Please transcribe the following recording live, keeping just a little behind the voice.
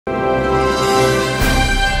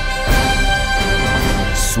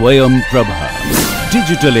Swayam Prabha.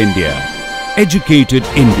 Digital India. Educated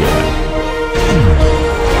India.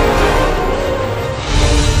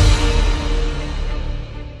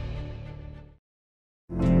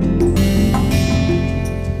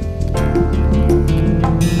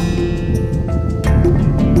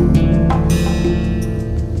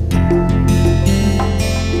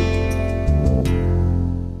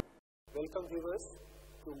 Welcome viewers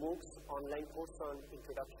to MOOC's online course on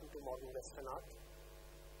Introduction to Modern Western Art.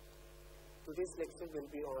 Today's lecture will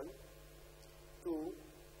be on two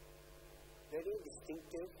very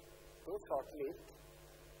distinctive, though short-lived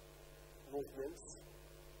movements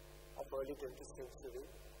of early 20th century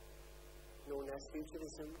known as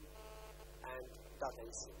Futurism and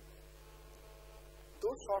Dada-ism.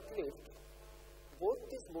 Though short-lived, both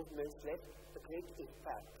these movements left a great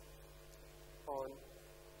impact on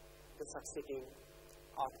the succeeding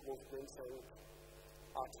art movements and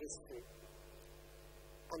art history.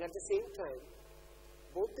 And at the same time,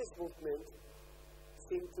 both these movements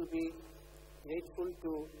seem to be grateful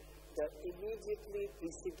to the immediately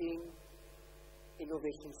preceding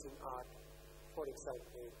innovations in art, for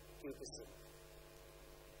example, Cubism.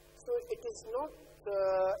 So it is not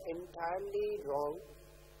entirely wrong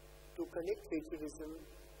to connect Futurism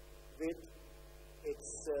with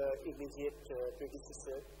its immediate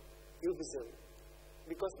predecessor, Cubism,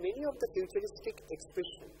 because many of the futuristic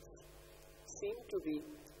expressions seem to be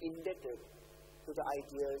indebted to the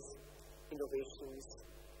ideas, innovations,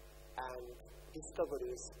 and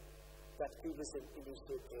discoveries that Cubism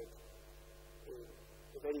initiated in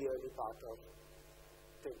the very early part of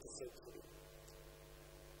 20th century.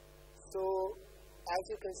 So, as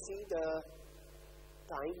you can see the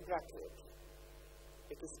time bracket,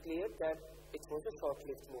 it is clear that it was a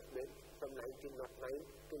short-lived movement from 1909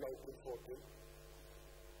 to 1914.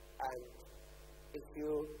 And if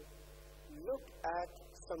you look at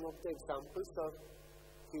some of the examples of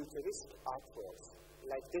futurist artworks,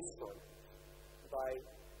 like this one, by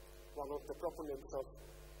one of the proponents of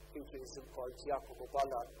Futurism called Giacomo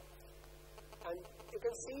Balla, and you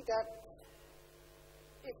can see that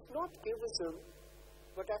it's not Cubism,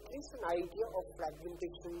 but at least an idea of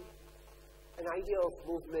fragmentation, an idea of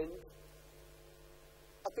movement,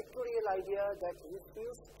 a pictorial idea that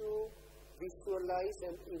refused to visualize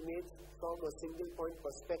an image from a single point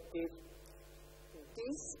perspective.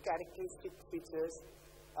 These characteristic features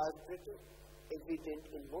are pretty evident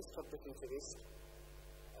in most of the futurist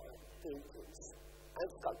paintings and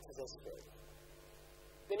sculptures as well.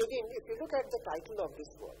 Then again, if you look at the title of this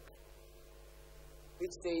work,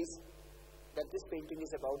 which says that this painting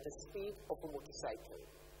is about the speed of a motorcycle.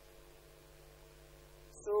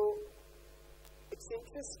 So, it's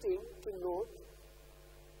interesting to note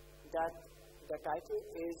that the title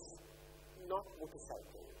is not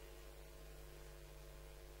motorcycle.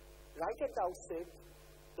 Right at the outset,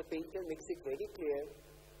 the painter makes it very clear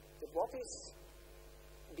that what is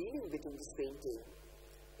dealing with in this painting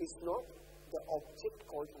is not the object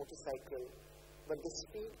called motorcycle, but the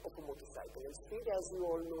speed of a motorcycle. And speed, as you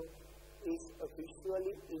all know, is a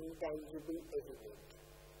visually intangible element.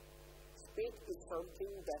 Speed is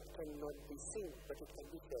something that cannot be seen, but it can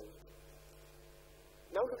be felt.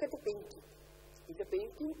 Now look at the painting. In the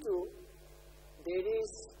painting too, there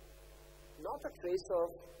is not a trace of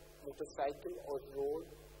motorcycle or road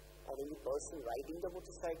or any person riding the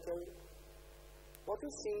motorcycle. What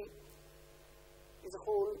you see is a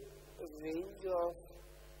whole range of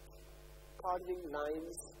carving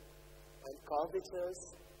lines and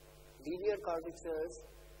curvatures, linear curvatures,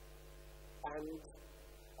 and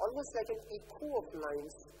almost like an echo of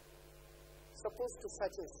lines supposed to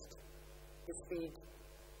suggest the speed,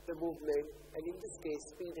 the movement, and in this case,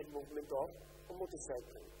 speed and movement of a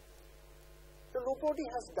motorcycle. So nobody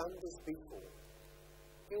has done this before.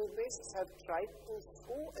 Cubists have tried to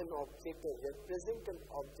show an object or represent an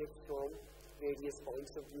object from various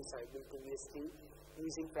points of view simultaneously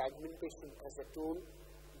using fragmentation as a tool,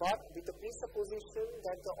 but with the presupposition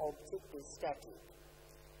that the object is static.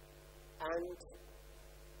 And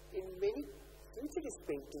in many futurist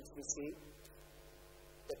paintings, we see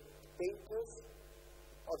that painters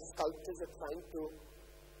or sculptors are trying to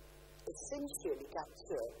essentially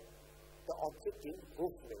capture the object in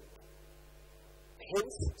movement.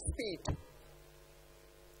 Hence, speed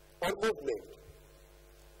or movement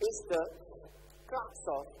is the crux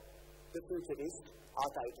of the futurist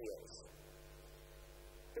art ideas.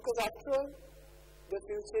 Because after all, the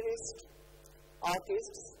futurist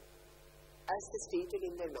artists, as they stated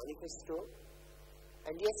in their manifesto,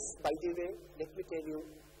 and yes, by the way, let me tell you,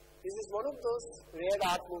 this is one of those rare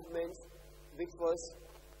art movements which was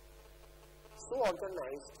so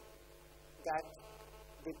organized that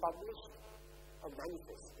they published a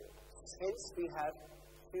manifesto. Hence we have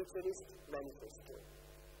Futurist Manifesto.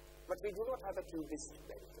 But we do not have a Cubist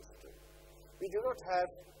Manifesto. We do not have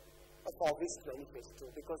a Fauvist Manifesto,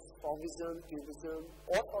 because Fauvism, Cubism,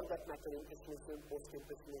 or for that matter Impressionism,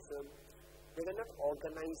 Post-Impressionism, they were not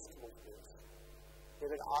organized movements. They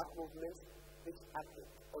were art movements which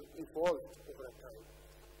happened or evolved over time.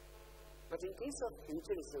 But in case of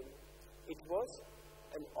Futurism, it was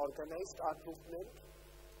an organized art movement,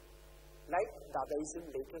 like Dadaism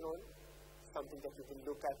later on, something that we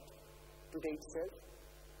will look at today itself.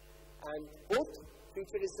 And both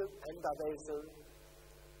Futurism and Dadaism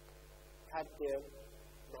had their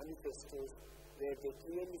manifestos where they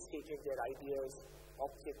clearly stated their ideas,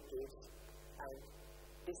 objectives, and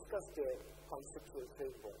discussed their conceptual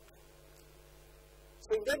framework.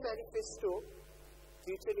 So in their manifesto,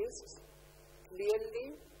 Futurists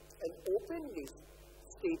clearly and openly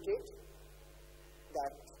stated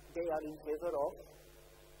that they are in favor of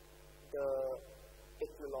the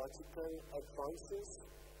technological advances,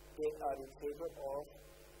 they are in favor of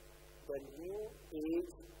the new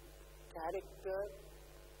age character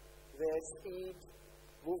where speed,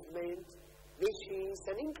 movement, machines,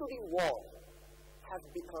 and including war have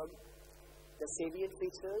become the salient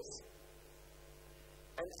features.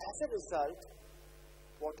 And as a result,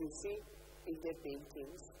 what you see in their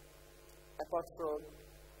paintings, apart from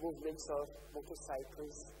movements of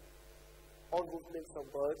motorcycles or movements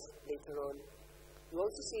of birds later on, you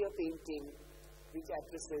also see a painting which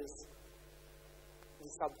addresses the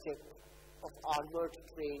subject of armored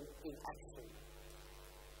train in action.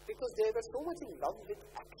 Because they were so much in love with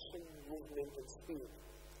action, movement, and speed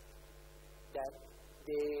that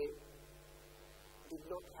they did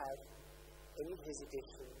not have any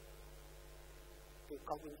hesitation to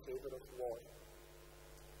come in favor of war.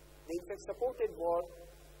 They in fact supported war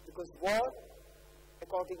because war,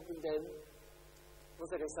 according to them,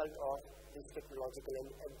 was a result of this technological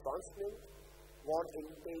advancement. War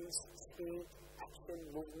entails speed, action,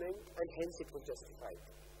 movement, and hence it was justified.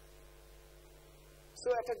 So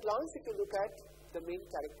at a glance, if you look at the main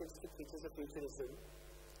characteristic features of Futurism,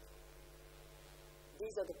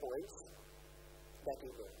 these are the points that we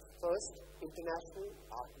know. First, international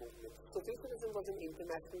art movement. So Futurism was an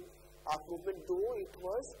international art movement, though it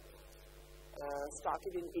was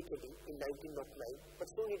started in Italy in 1909, but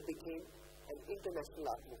soon it became an international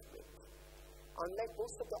art movement. Unlike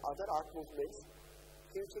most of the other art movements,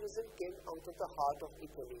 Futurism came out of the heart of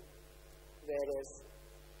Italy, whereas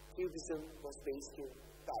Cubism was based in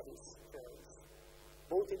Paris, France.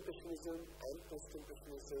 Both Impressionism and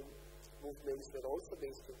Post-Impressionism movements were also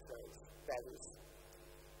based in France, Paris.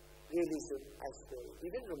 Realism as well,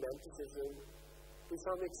 even Romanticism, to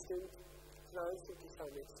some extent, France, and to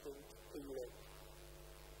some extent, England.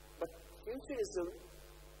 But Futurism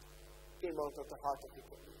came out of the heart of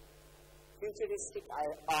Italy. Futuristic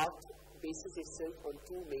art bases itself on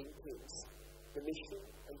two main themes, the mission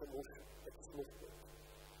and the motion, that is movement.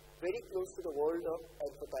 Very close to the world of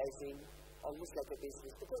advertising, almost like a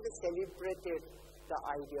business, because they celebrated the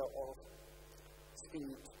idea of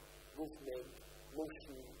speed, movement,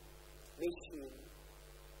 motion, machine,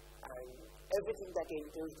 and everything that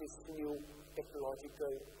enters this new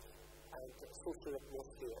technological and social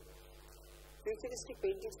atmosphere. Futuristic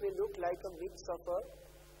paintings may look like a mix of a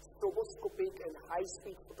stroboscopic and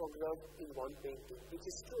high-speed photograph in one painting, which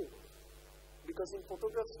is true. Because in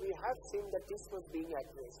photographs we have seen that this was being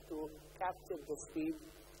addressed to capture the speed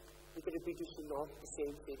with the repetition of the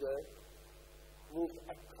same figure, move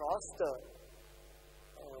across the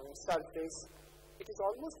surface. It is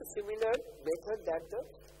almost a similar method that the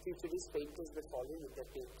Futurist painters were following in their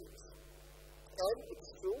paintings. And it's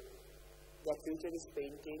true that Futurist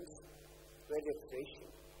paintings were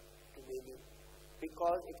refreshing to many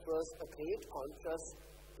because it was a great contrast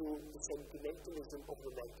to the sentimentalism of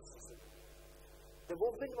Romanticism. The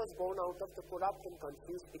movement was born out of the corrupt and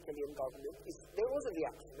confused Italian government. There was a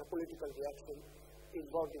reaction, a political reaction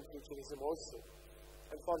involved in Futurism also.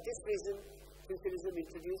 And for this reason, Futurism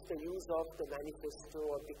introduced the use of the manifesto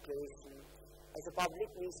or declaration as a public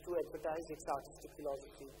means to advertise its artistic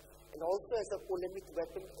philosophy, and also as a polemic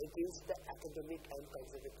weapon against the academic and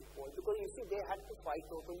conservative world. Because you see, they had to fight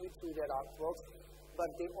not only through their artworks, but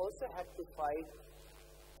they also had to fight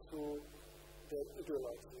through their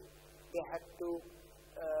ideology. They had to,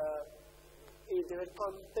 they were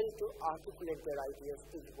compelled to articulate their ideas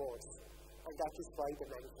in words, and that is why the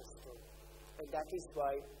manifesto, and that is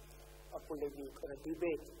why a polemic or a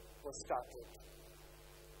debate was started.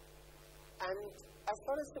 And as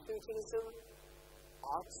far as the Futurism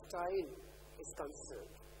art style is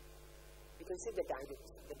concerned, you can see the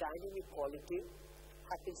dynamic quality,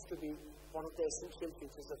 happens to be one of the essential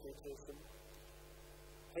features of Futurism.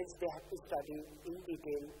 Hence, they had to study in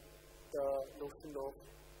detail the notion of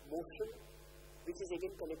motion, which is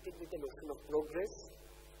again connected with the notion of progress.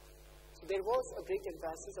 So there was a great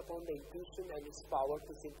emphasis upon the intuition and its power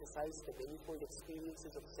to synthesize the manifold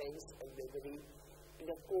experiences of sense and memory in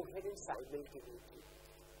a coherent simultaneity.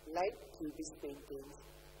 Like Cubist paintings,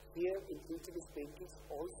 here in Futurist paintings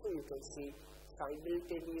also you can see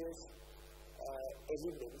simultaneous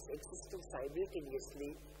elements existing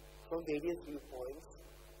simultaneously from various viewpoints,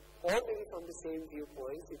 or maybe from the same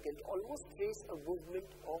viewpoints. You can almost trace a movement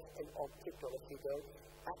of an object or a figure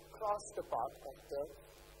across the path of the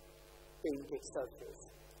painted surface.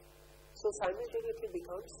 So simultaneity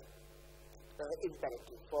becomes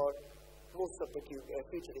imperative for most of the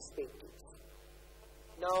Futurist paintings.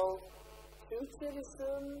 Now,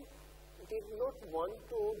 Futurism did not want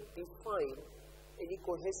to define any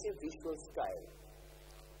cohesive visual style,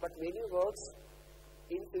 but many works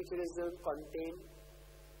in Futurism contain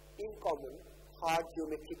in common hard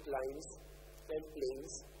geometric lines and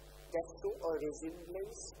planes that show a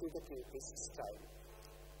resemblance to the Cubist style.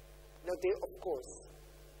 Now, they of course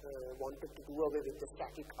wanted to do away with the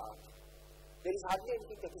static art. There is hardly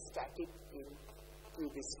anything that is static in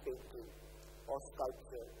Cubist painting or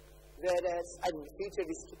sculpture, whereas,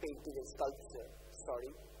 Futurist painting and sculpture,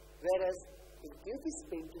 whereas in Cubist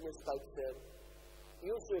painting and sculpture,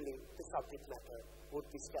 usually the subject matter would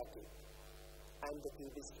be static, and the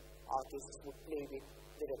Cubist artists would play with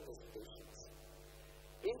the representations.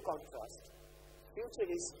 In contrast,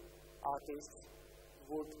 Futurist artists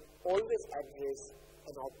would always address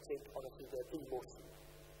an object or a figure in motion,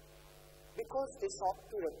 because they sought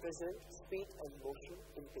to represent speed and motion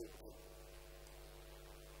in painting.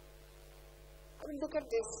 Look at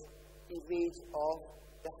this image of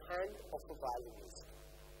the hand of a violinist.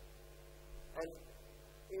 And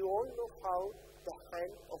you all know how the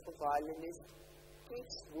hand of a violinist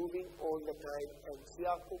keeps moving all the time, and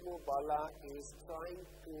Giacomo Balla is trying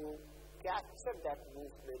to capture that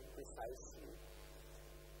movement precisely.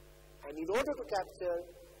 And in order to capture,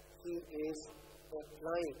 he is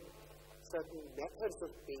applying certain methods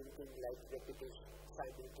of painting like repetition,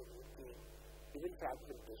 simultaneity, even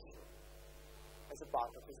fragmentation, as a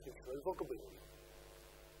part of his visual vocabulary.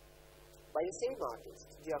 By the same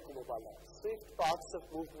artist, Giacomo Balla, swift paths of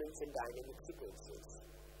movements and dynamic sequences.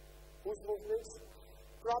 Whose movements?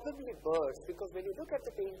 Probably birds, because when you look at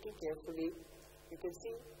the painting carefully, you can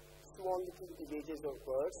see small little images of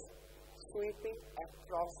birds sweeping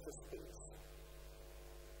across the space.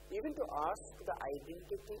 Even to ask the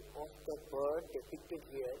identity of the bird depicted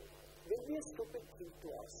here will be a stupid thing to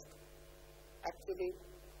ask. Actually,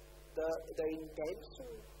 the intention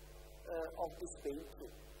of this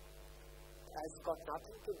painting has got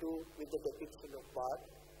nothing to do with the depiction of bird,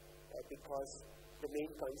 because the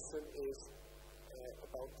main concern is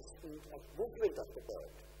about the speed and movement of the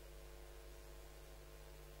bird.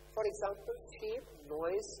 For example, shape,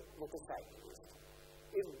 noise, motorcyclist.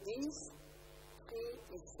 If these three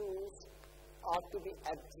issues are to be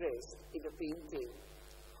addressed in a painting,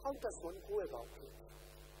 how does one go about it?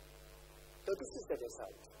 So this is the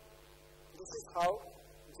result. This is how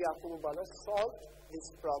Giacomo Balla solved this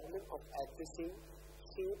problem of addressing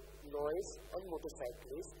shape, noise, and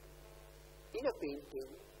motorcyclist in a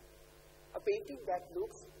painting that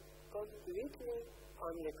looks completely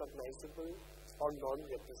unrecognizable or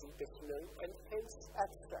non-representational and hence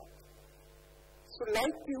abstract. So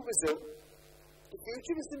like Cubism, the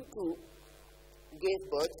Futurism too gave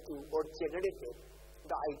birth to or generated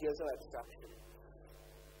the ideas of abstraction.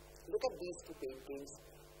 Look at these two paintings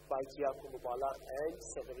by Giacomo Balla and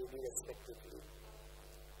Severini respectively.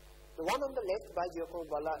 The one on the left by Giacomo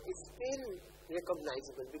Balla is still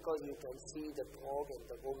recognizable because you can see the dog and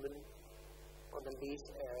the woman on the left,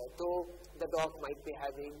 though the dog might be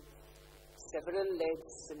having several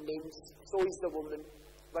legs and limbs, so is the woman,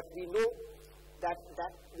 but we know that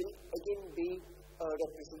that will again be a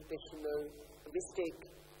representational mistake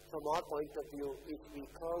from our point of view if we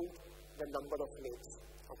count the number of legs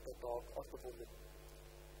of the dog or the woman.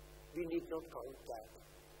 We need not count that.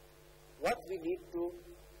 What we need to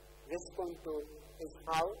respond to is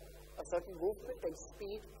how a certain movement and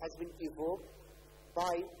speed has been evoked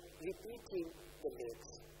by repeating the legs.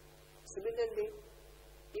 Similarly,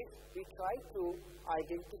 if we try to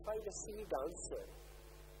identify the sea dancer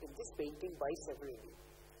in this painting by Severini,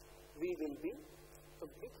 we will be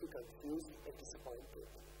completely confused and disappointed.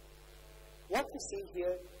 What we see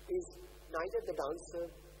here is neither the dancer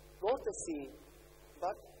nor the scene,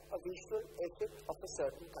 but a visual effect of a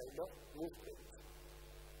certain kind of movement.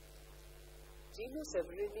 Gino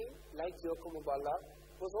Severini, like Giacomo Balla,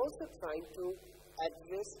 was also trying to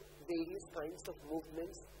address various kinds of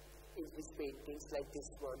movements in his paintings, like this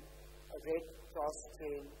one, a red cross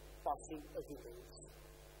train passing a village.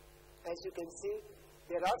 As you can see,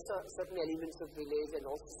 there are certain elements of village and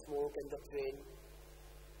also smoke and the train,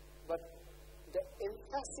 but the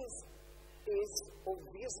emphasis is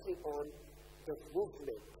obviously on the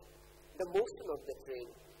movement, the motion of the train,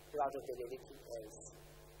 rather than anything else.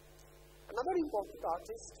 Another important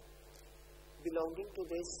artist belonging to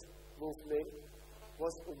this movement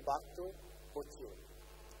was Umberto Boccioni.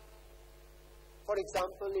 For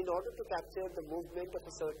example, in order to capture the movement of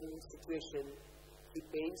a certain situation, he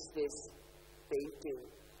paints this painting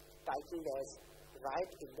titled as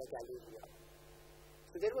Riot in the Galleria.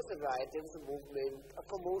 So there was a riot, there was a movement, a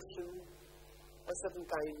commotion, a certain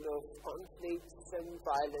kind of conflicts and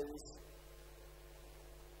violence.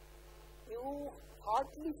 You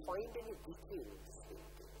hardly find any detail in this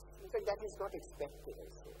painting. In fact, that is not expected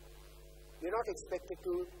also. We are not expected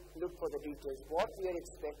to look for the details. What we are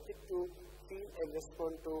expected to feel and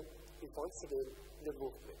respond to is once again the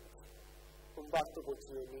movement. Umberto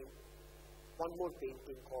Boccioni, one more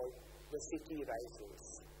painting called The City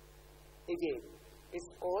Rises. Again, it's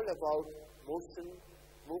all about motion,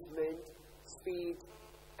 movement, speed,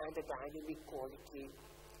 and the dynamic quality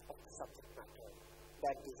of the subject matter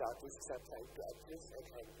that these artists are trying to address and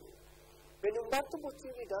handle. When Umberto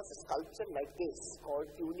Boccioni does a sculpture like this, called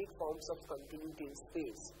Unique Forms of Continuity in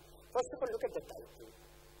Space, first of all, look at the title.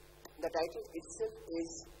 The title itself is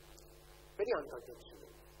very unconventional,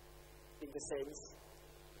 in the sense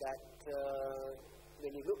that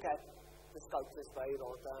when you look at the sculptures by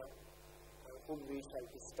Rota, whom we shall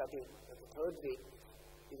be studying in the third week,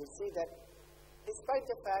 you will see that despite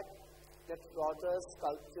the fact that Rota's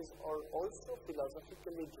sculptures are also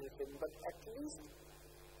philosophically driven, but at least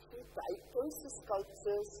he titles the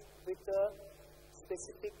sculptures with a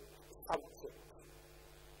specific subject,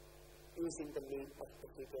 using the name of the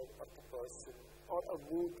figure of the person, or a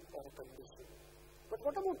mood or a condition. But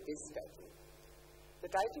what about this title? The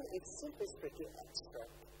title itself is pretty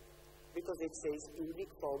abstract, because it says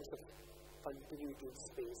unique forms of continuity in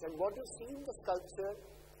space. And what you see in the sculpture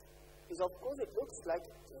is, of course, it looks like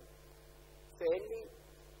fairly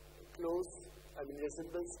close,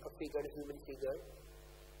 resembles a figure, a human figure.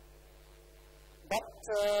 But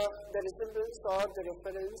the resemblance or the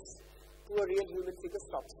reference to a real human figure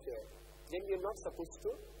stops there. Then we are not supposed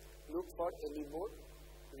to look for any more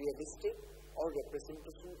realistic or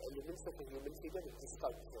representation elements of a human figure in this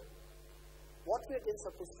sculpture. What we are then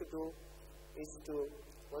supposed to do is to,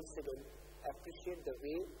 once again, appreciate the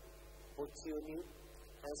way Boccioni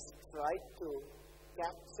has tried to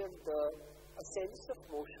capture a sense of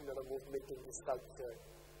motion or a movement in the sculpture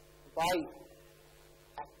by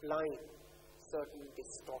applying certain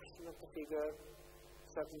distortion of the figure,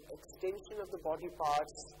 certain extension of the body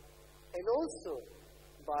parts, and also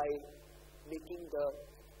by making the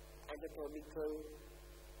anatomical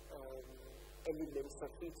elements or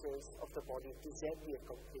features of the body disappear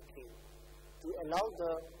completely, to allow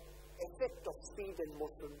the effect of speed and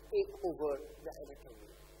motion take over the anatomy.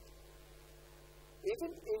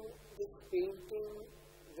 Even in this painting,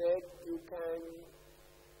 where you can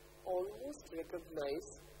almost recognize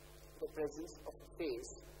the presence of a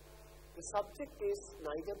face, the subject is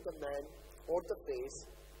neither the man or the face,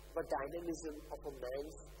 but dynamism of a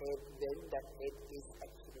man's head when that head is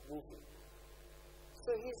actually moving.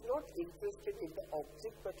 So he is not interested in the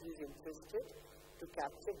object, but he is interested to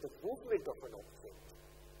capture the movement of an object.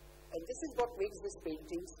 And this is what makes this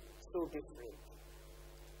painting so different.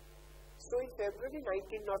 So in February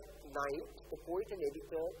 1909, the poet and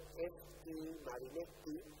editor F.T.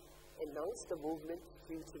 Marinetti announced the movement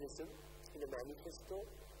Futurism in a manifesto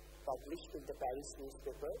published in the Paris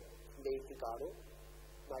newspaper, Le Figaro.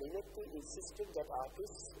 Marinetti insisted that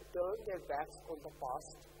artists turn their backs on the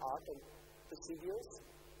past art and procedures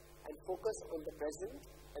and focus on the present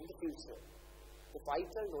and the future, the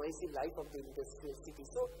vital, noisy life of the industrial city.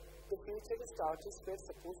 So the futurist artists were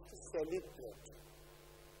supposed to celebrate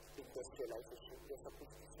industrialization. They are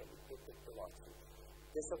supposed to celebrate technology.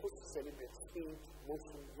 They are supposed to celebrate speed,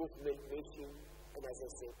 motion, movement, making, and as I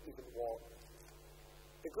said, even war.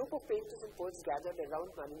 A group of painters and poets gathered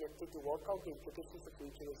around Marinetti to work out the implications of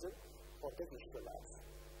futurism for the visual arts.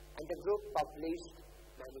 And the group published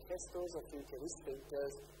manifestos of futurist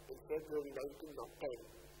painters in February 1910,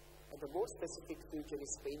 and the more specific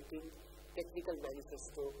futurist painting technical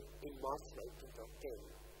manifesto in March 1910.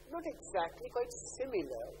 Not exactly quite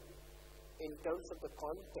similar in terms of the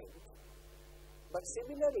content, but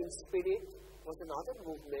similar in spirit was another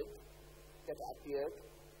movement that appeared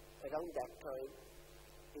around that time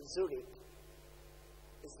in Zurich,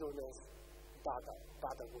 is known as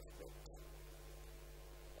Dada movement,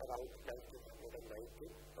 around 1919,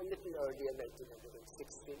 a little earlier,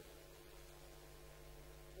 1916.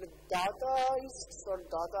 The Dadaists or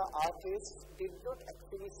Dada artists did not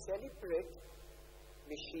actually celebrate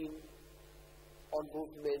machine or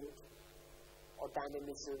movement or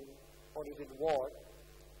dynamism or even war,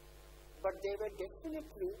 but they were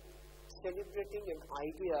definitely celebrating an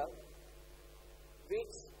idea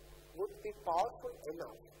which would be powerful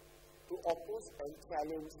enough to oppose and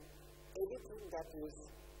challenge anything that is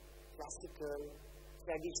classical,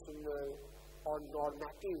 traditional, or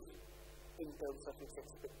normative in terms of its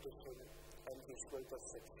expectation and visual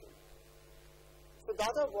perception. So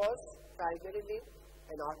Dada was primarily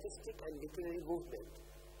an artistic and literary movement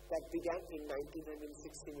that began in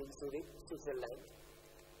 1916 in Zurich, Switzerland.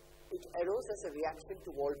 It arose as a reaction to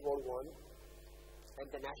World War I and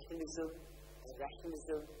the nationalism and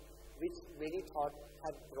rationalism which many thought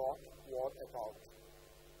had brought war about.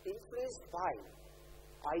 Influenced by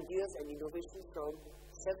ideas and innovations from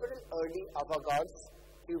several early avant-gardes,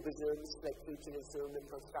 cubisms like Futurism and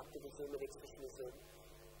Constructivism and Expressionism,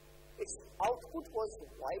 its output was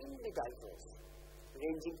widely diverse,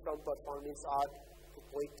 ranging from performance art to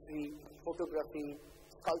poetry, photography,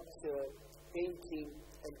 sculpture, painting,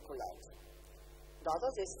 and collage.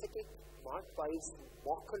 Dada's aesthetic, marked by its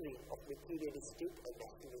mockery of materialistic and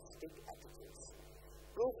nationalistic attitudes,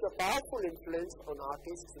 proved a powerful influence on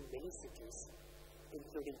artists in many cities,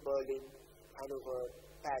 including Berlin, Hanover,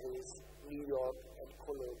 Paris, New York, and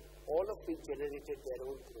Cologne, all of which generated their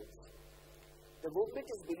own groups. The movement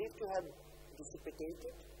is believed to have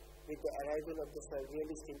dissipated with the arrival of the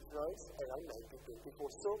Surrealist influence around 1924.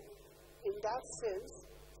 So, in that sense,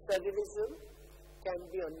 Surrealism can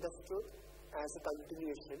be understood as a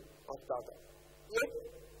continuation of Dada. Yet,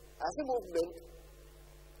 as a movement,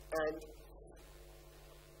 and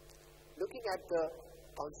looking at the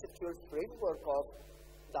conceptual framework of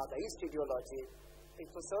Dadaist ideology, it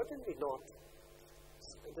was certainly not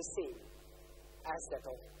the same as that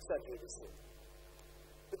of Surrealism.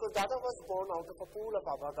 Because Dada was born out of a pool of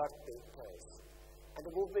avant-garde painters, and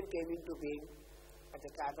the movement came into being at the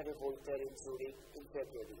Cabaret Voltaire in Zurich in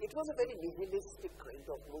February. It was a very nihilistic kind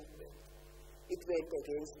of movement. It went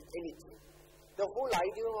against anything. The whole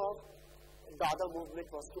idea of Dada movement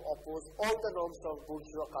was to oppose all the norms of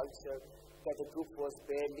bourgeois culture that the group was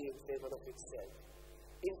barely in favor of itself.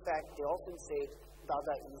 In fact, they often said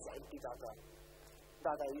Dada is anti-Dada,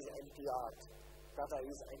 Dada is anti-art, Dada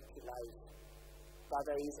is anti-life,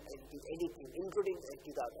 Dada is anti-anything, including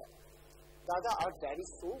anti-Dada. Dada art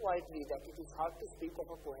varies so widely that it is hard to speak of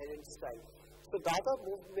a coherent style. So Dada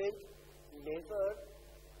movement never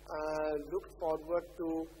looked forward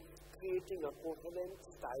to creating a coherent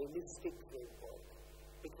stylistic framework.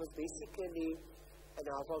 It was basically an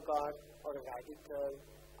avant-garde or a radical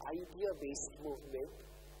idea-based movement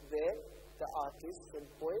where the artists and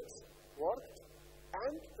poets worked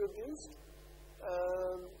and produced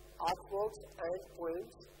artworks and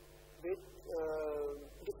poems with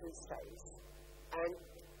different styles and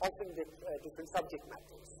often with different subject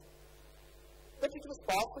matters. But it was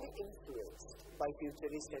powerfully influenced by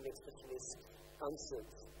futurist and expressionist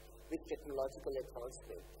concepts with technological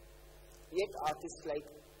advancement. Yet artists like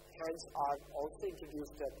Hans Art also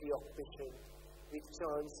introduced a preoccupation with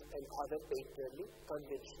chance and other painterly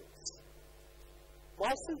conventions.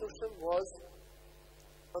 Marcel Duchamp was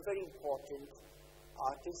a very important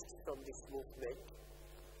artist from this movement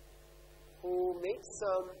who made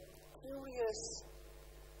some curious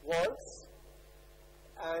works,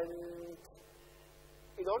 and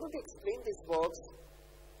in order to explain these works,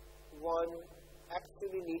 one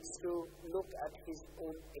actually needs to look at his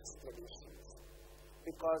own explanations,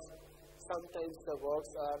 because sometimes the works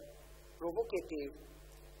are provocative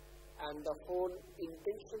and the whole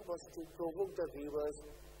intention was to provoke the viewers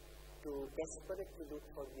to desperately look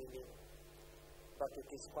for meaning, but it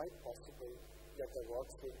is quite possible that the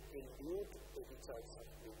works will elude any chance of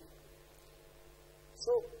meaning.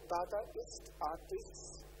 So Dadaist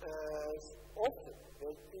artists often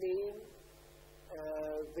were playing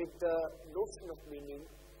with the notion of meaning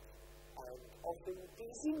and often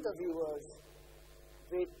teasing the viewers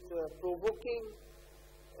with provoking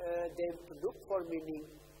them to look for meaning,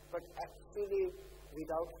 but actually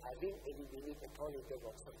without having any meaning at all in their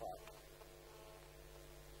works of art.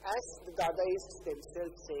 As the Dadaists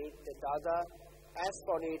themselves say, the Dada, as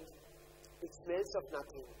for it, it smells of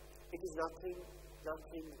nothing. It is nothing,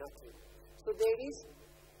 nothing, nothing. So there is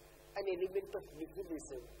an element of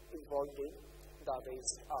nihilism involved in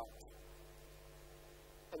Dadaist art.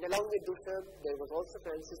 And along with Duchamp, there was also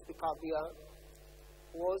Francis Picabia,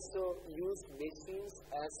 also used machines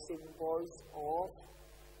as symbols of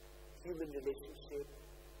human relationship,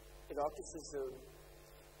 eroticism,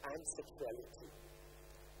 and sexuality.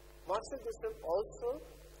 Master Dusham also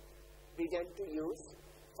began to use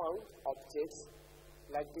found objects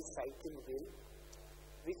like the cycle wheel,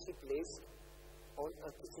 which he placed on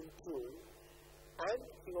a kitchen tool, and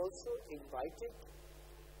he also invited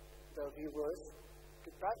the viewers to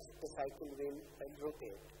touch the cycle wheel and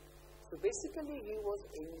rotate. So basically he was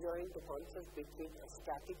enjoying the contrast between a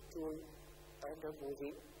static tool and a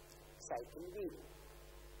moving cycle wheel.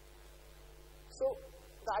 So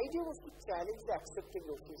the idea was to challenge the accepted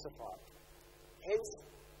notions of art. Hence,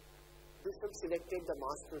 Dusham selected the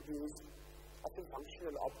mass-produced, often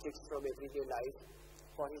functional objects from everyday life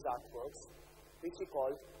for his artworks, which he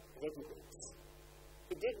called ready-mades.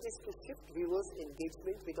 He did this to shift viewers'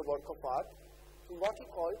 engagement with the work of art from what he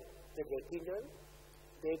called the retinal,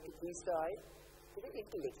 there to please the eye, to the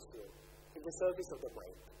intellectual, in the service of the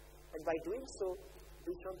mind. And by doing so,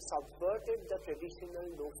 Dusham subverted the traditional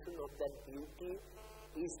notion of that beauty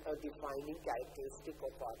is a defining characteristic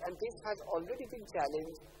of art. And this has already been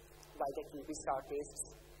challenged by the cubist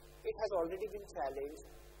artists. It has already been challenged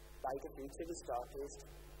by the futurist artists.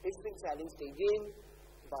 It's been challenged again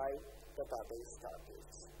by the Dadaist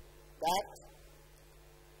artists. That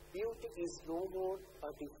beauty is no more a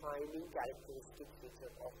defining characteristic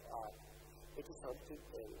feature of art. It is something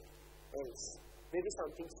else. Maybe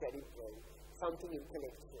something cerebral, something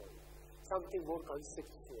intellectual, something more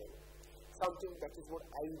conceptual, something that is more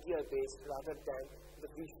idea-based rather than the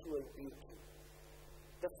visual beauty.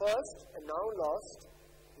 The first, and now lost,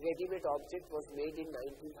 ready-made object was made in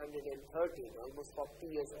 1913, almost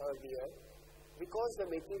 40 years earlier, because the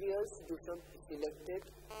materials Dusham selected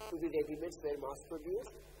to be ready-made were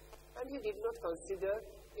mass-produced, and he did not consider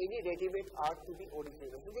any ready-made art to be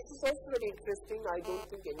original. So this is also very interesting. I don't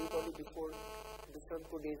think anybody before Dusham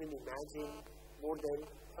could even imagine more than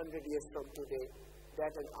 100 years from today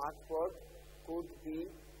that an artwork could be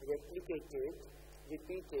replicated,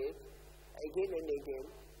 repeated again and again,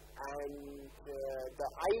 and the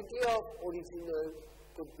idea of original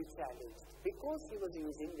could be challenged. Because he was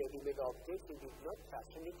using ready-made objects, he did not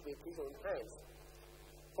fashion it with his own hands.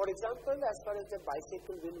 For example, as far as the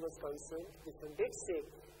bicycle wheel was concerned, Dusham did say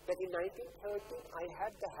that in 1913, I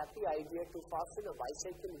had the happy idea to fasten a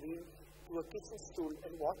bicycle wheel to a kitchen stool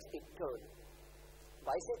and watch it turn.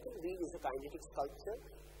 Bicycle wheel is a kinetic sculpture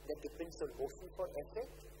that depends on motion for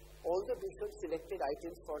effect. Although Dusham selected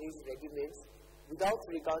items for his ready-mades without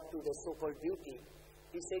regard to the so-called beauty,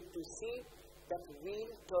 he said to see that wheel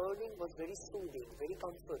turning was very soothing, very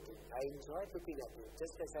comforting. I enjoyed looking at it,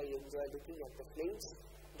 just as I enjoy looking at the flames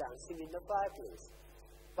dancing in the fireplace.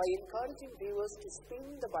 By encouraging viewers to spin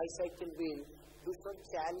the bicycle wheel, Dusham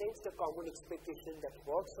challenged the common expectation that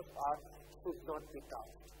works of art should not be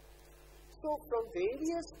touched. So from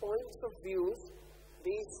various points of view,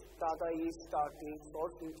 these Dadaist artists or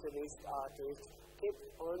futurist artists kept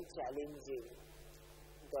on challenging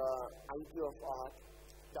the idea of art,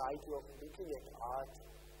 the idea of looking at art,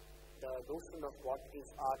 the notion of what is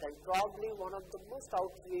art, and probably one of the most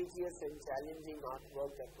outrageous and challenging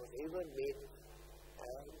artwork that was ever made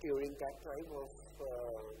during that time of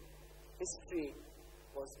history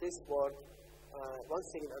was this work, once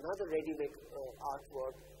again another ready-made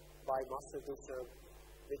artwork by Master Dusham,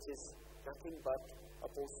 which is nothing but a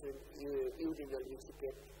porcelain urinal which he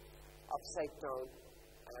kept upside down,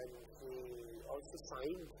 and he also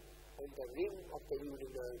signed on the rim of the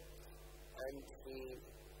urinal, and he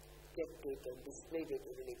kept it and displayed it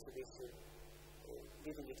in an exhibition,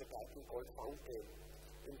 giving it a title called Fountain.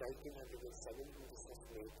 In 1907, this was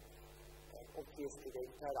made. Obviously, the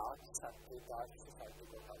entire art society got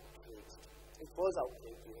outraged. It was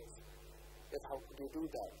outrageous. That how could you do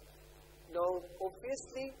that? Now,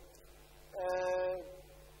 obviously,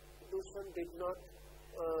 Dusham did not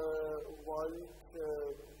want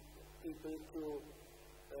people to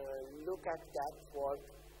look at that work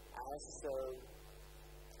as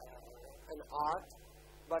an art,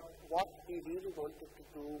 but what he really wanted to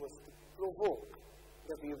do was to provoke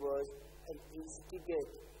the viewers and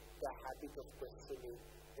instigate the habit of questioning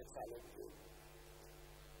the challenging.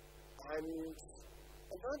 And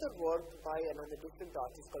another work by another different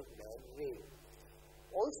artist called Man Ray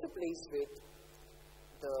also plays with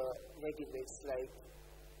the ready-mades like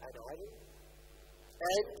an iron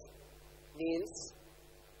and nails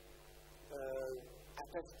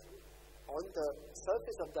attached on the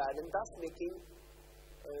surface of the iron, thus making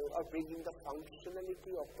or bringing the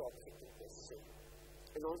functionality of the object in question,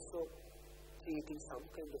 and also creating some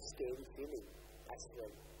kind of scary feeling as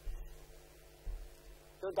well.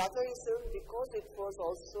 Now, Dada-ism, because it was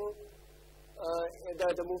also,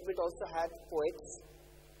 the movement also had poets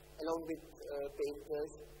along with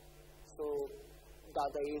painters. So,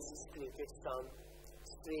 Dada-ists created some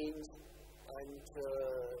strange and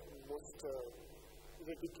most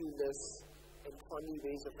ridiculous and funny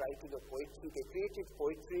ways of writing a poetry. They created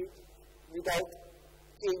poetry without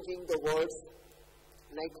changing the words,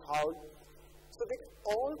 like how. So, with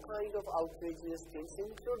all kinds of outrageous things,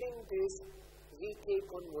 including this retake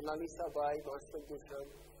on Mona Lisa by Marcel Duchamp,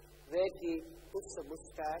 where he puts a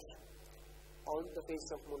mustache on the face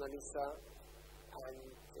of Mona Lisa and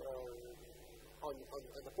on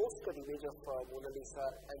the postcard image of Mona Lisa,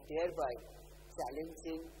 and thereby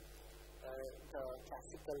challenging the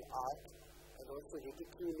classical art and also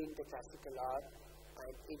ridiculing the classical art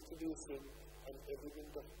and introducing an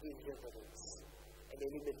element of irreverence, an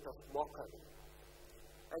element of mockery.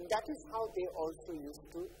 And that is how they also used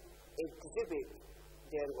to exhibit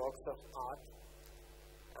their works of art.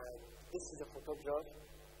 And this is a photograph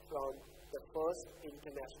from the first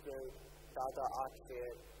international Dada art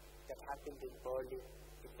fair that happened in Berlin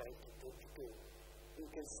in 1922. You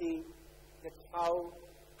can see that how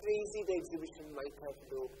crazy the exhibition might have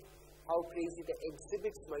looked, how crazy the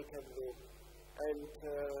exhibits might have looked, and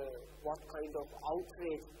what kind of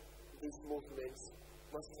outrage these movements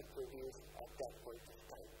must have produced at that point of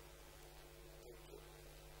time.